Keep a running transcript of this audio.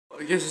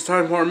I guess it's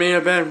time for our main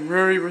event.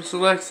 Mary vs.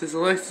 Alexis.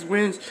 Alexis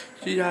wins.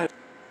 She got it.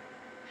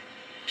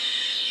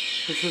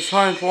 This is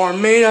time for our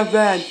main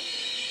event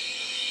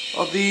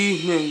of the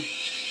evening.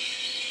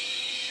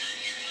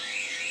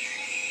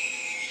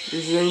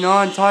 This is a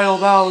non-title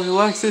battle.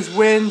 Alexis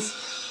wins.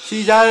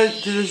 She's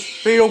added to this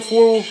fatal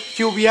four.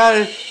 She'll be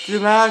added to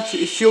the match.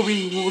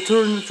 Will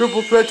turn the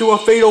triple threat to a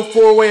fatal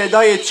four-way at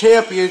Night of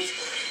Champions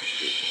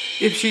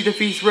if she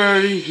defeats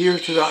Rarity here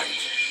tonight.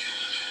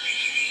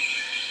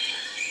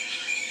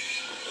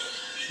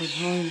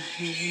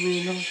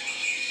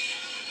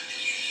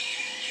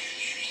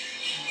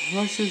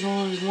 Alexis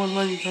always won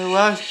Legendary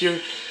last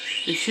year.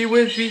 If she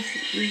wins the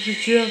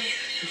champ,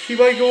 she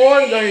might go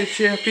on to Night of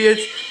Champions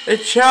and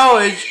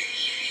challenge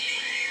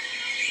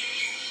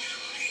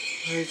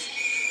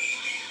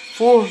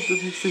for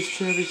the Mixed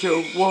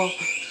Championship while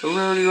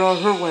Rarity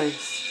around her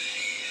waist.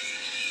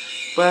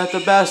 But at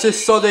the match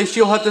this Sunday,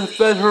 she'll have to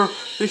defend her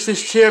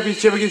Mixed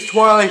Championship against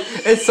Twilight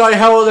inside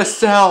Hell in a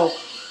Cell.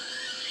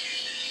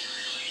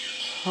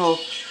 Oh,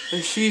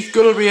 and she's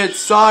gonna be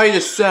inside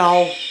the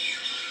cell.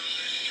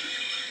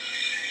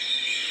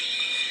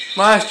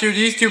 Last year,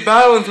 these two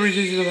battled in 3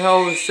 seasons of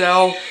Hell in a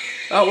Cell.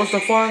 That was the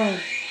final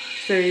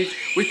stage,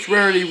 which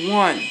Rarity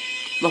won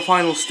the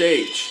final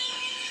stage.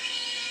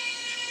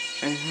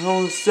 And Hell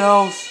in the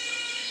Cells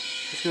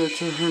is gonna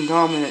turn her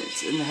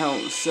dominance in the Hell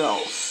in the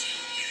Cells.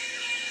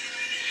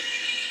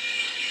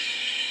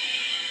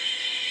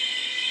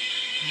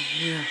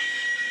 Yeah.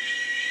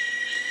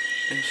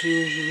 And she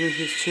is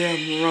his champ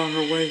around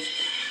her waist,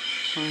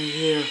 right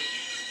here.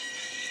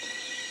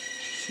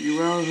 She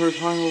round her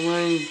title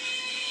reign,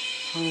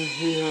 right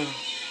here.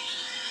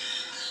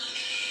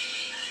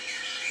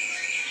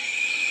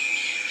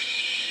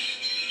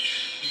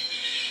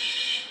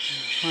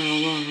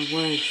 Title around her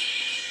waist.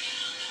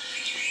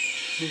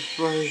 She's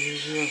right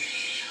here.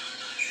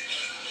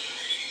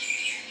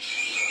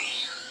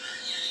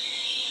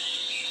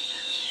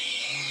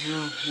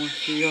 Now, what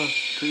she got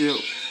to do?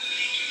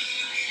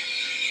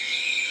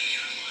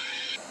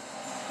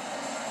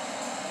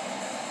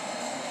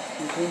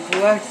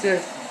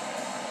 Alexis,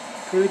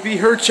 could it be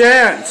her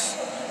chance?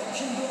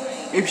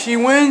 If she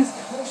wins,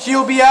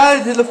 she'll be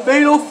added to the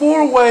Fatal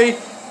 4-Way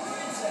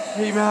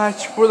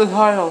match for the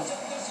title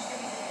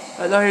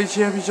at Night of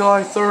Champions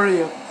July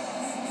 30th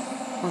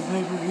on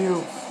pay-per-view.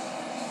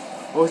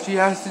 What she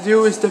has to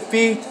do is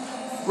defeat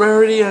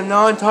Rarity in a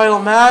non-title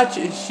match,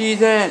 and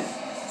she's in.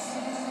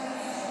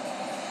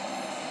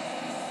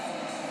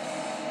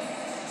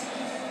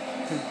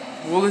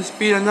 Will this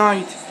be the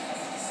night?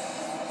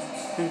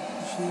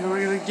 She's never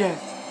gonna get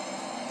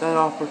that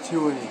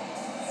opportunity.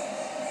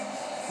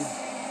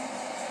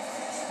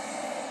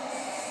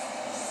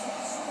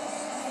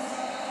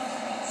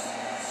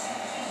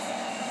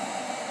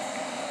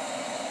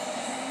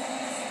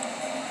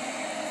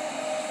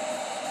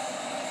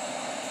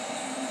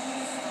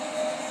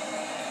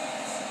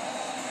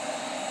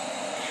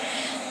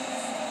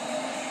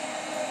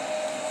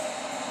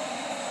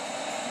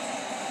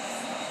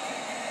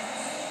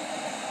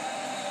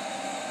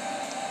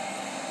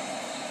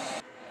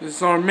 This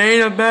is our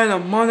main event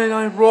of Monday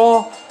Night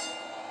Raw.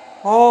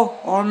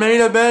 Our main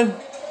event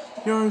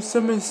here on the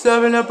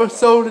 7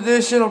 episode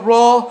edition of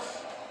Raw.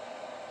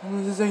 And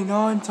this is a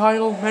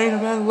non-title main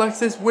event.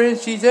 Alexis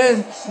wins. She's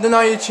in the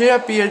Night of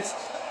Champions.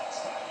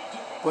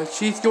 But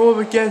she's going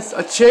against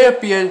a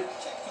champion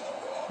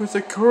who's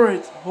the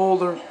current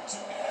holder.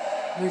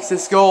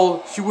 Alexis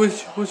Gold.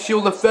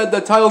 She'll defend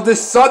the title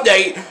this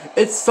Sunday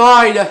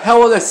inside the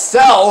Hell in a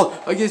Cell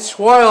against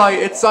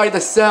Twilight inside the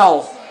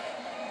cell.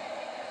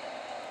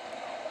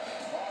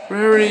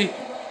 Rarity,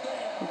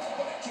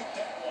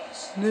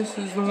 this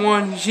is the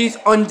one. She's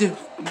undefeated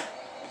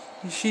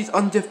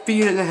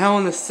in the Hell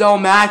in a Cell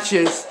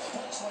matches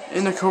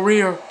in the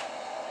career.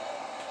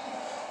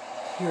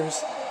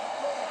 Here's,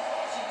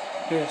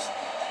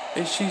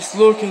 and she's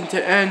looking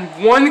to end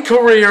one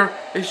career,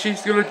 and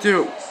she's gonna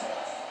do.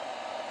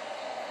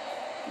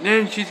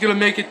 Then she's gonna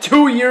make it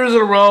 2 years in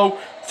a row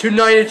to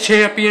Night of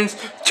Champions,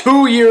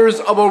 2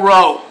 years of a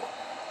row.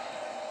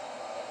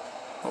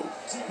 Oh,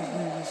 this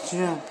is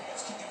champ.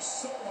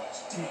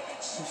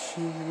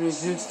 She made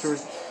history.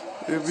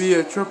 It would be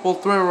a triple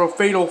threat or a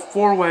fatal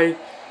 4-way.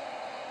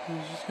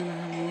 I'm just gonna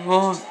have move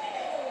on.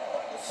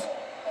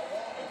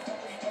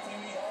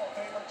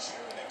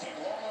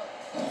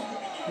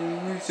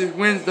 If she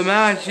wins the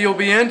match, she'll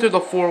be entered the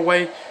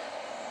 4-way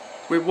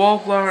with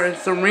Wallflower and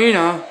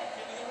Serena.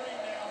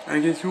 I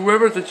guess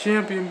whoever's the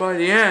champion by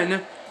the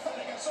end,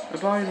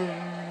 if I don't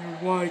know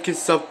why, can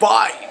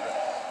survive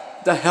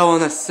the Hell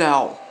in a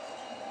Cell.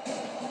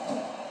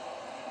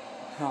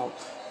 Help.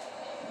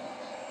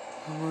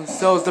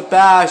 So is the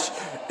bash.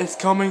 It's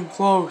coming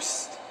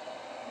close.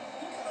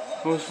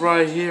 It's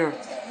right here.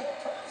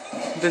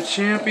 The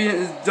champion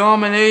is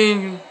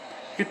dominating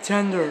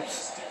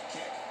contenders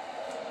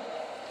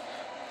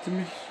to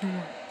make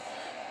sure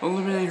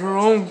eliminate her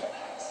own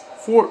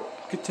 4th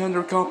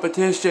contender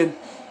competition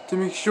to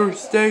make sure it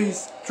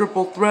stays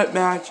triple threat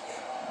match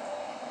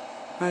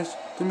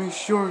to make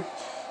sure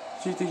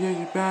She to take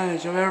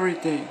advantage of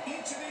everything.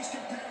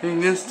 In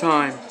this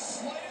time.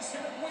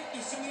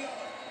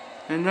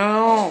 And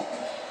now,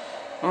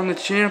 I'm the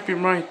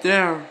champion right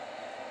there.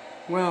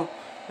 Well,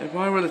 if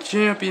I were the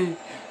champion,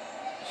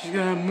 she's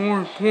gonna have more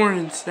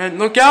importance. And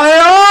look out!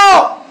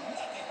 Oh!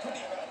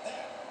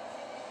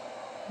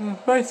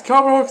 Nice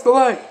cover hooks the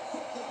leg.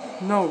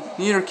 No,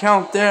 need her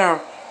count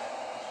there.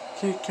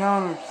 Kick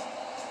counters.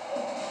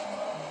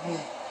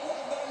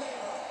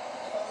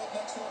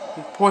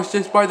 Push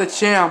this by the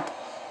champ.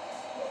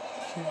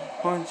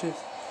 Punches.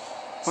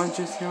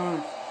 Punches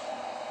counters.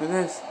 Look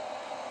at this.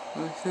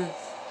 Like this.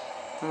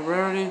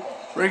 Rarity.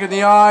 Break in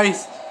the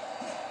eyes.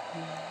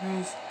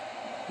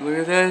 Look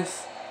at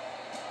this.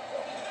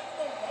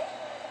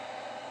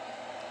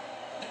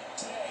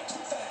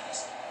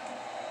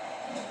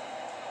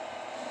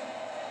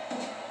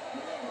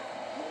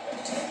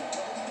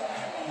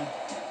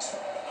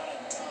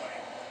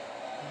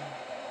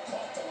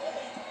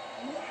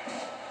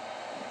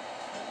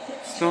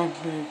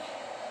 Stomping.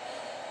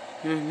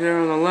 And there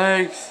on the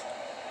legs.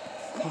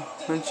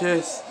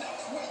 Punches.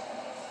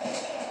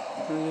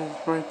 And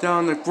right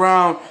down the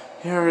ground.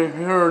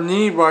 Her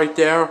knee right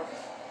there.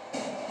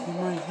 You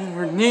might hit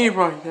her knee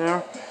right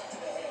there.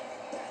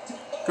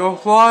 Go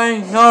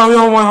flying. No, we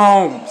don't want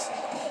Holmes.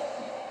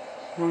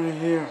 Right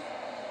here.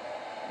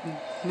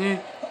 Knee.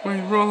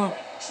 Wait, roll up.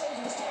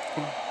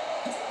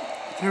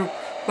 2.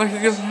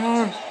 Lexus gets the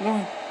counters.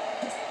 1.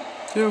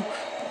 2.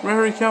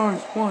 Rarity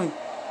counters. 1.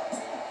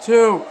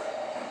 2.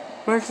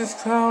 Lexus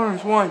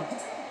counters. 1.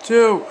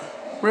 2.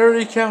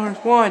 Rarity counters.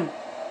 1.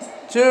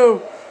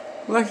 2.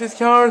 Lexus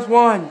counters.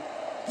 1.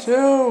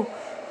 2.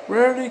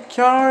 Rarity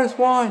counters.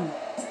 1.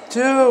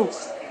 2.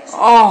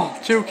 Oh,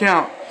 2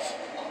 count.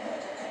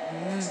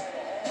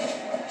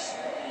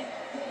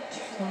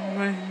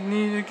 Somebody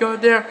need to go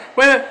there.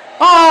 Wait a minute.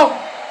 Oh!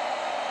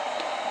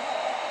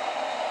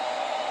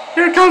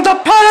 Here comes the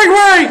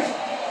pedigree!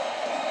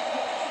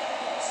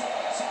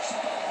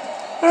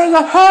 There's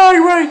a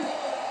pedigree!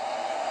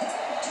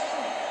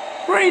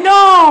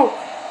 No!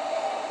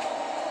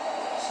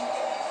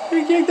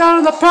 He kicked out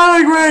of the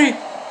pedigree!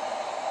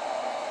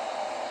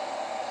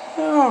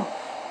 Oh.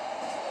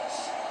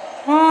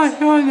 My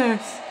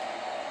goodness.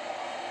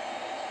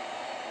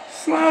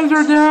 Slams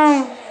her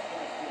down.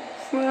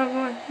 Slams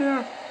right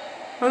there.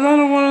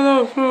 Another one of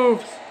those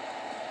moves.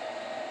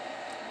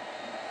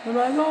 And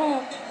that's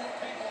all.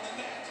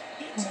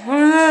 Look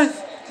at this.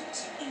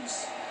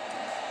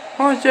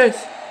 Punches.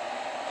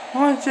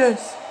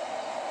 Punches.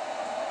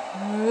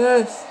 Look at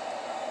this.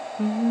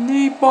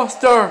 Knee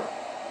buster.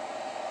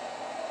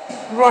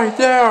 Right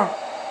there.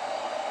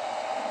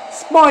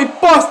 Spine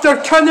buster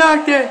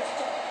connected.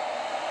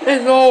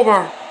 It's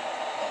over.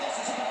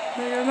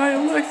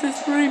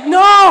 Alexis breathe.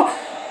 No!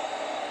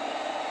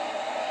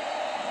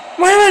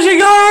 Wait a minute, she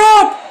got her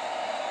up!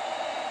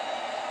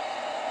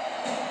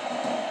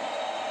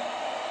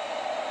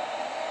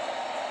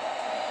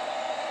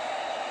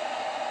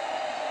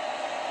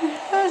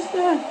 Yes,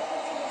 then.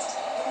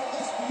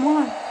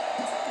 1,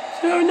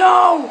 2, no!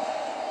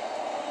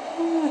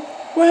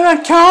 Wait a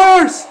minute,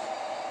 counters!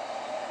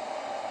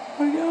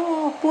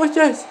 Oh,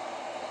 pushes!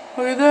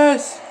 Look at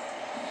this!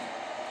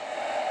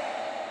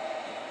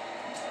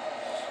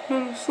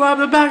 Slap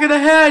the back of the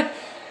head.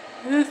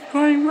 This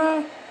playing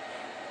back.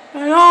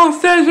 And all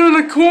sends her in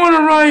the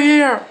corner right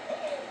here.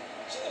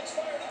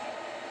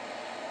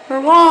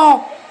 Her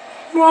wall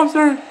drops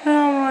her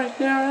down right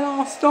there. And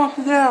all stops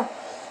there.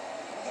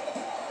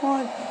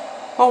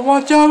 Oh,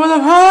 watch out for the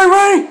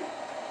pedigree.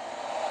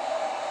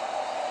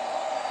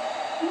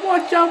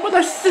 Watch out for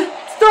the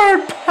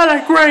third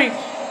pedigree.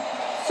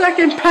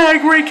 Second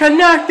pedigree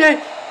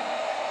connected.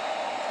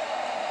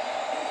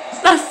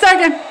 The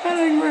second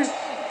pedigree.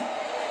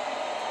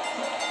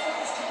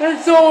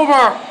 It's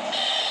over.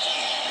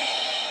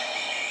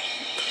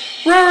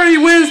 Rarity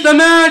wins the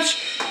match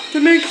to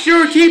make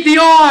sure to keep the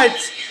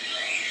odds.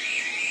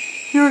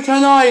 Here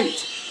tonight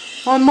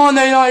on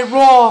Monday Night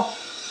Raw,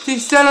 she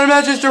sent her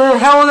message to her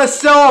Hell in a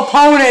Cell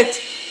opponent.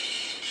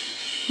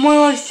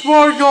 Monday Night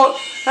Sparkle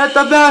at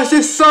the Bash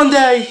this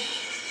Sunday.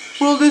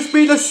 Will this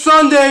be the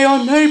Sunday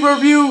on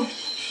pay-per-view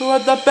or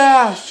at the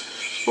Bash?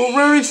 Will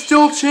Rarity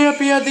still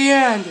champion at the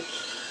end?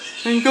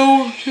 And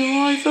go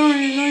July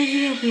 30th, night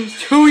champions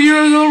 2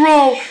 years in a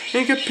row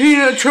and compete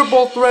in a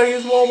triple threat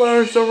against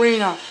Walmart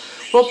Arena.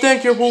 Well,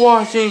 thank you for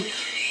watching.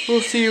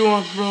 We'll see you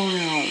on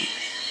Throwdown.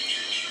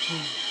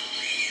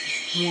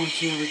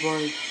 Watching,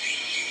 everybody.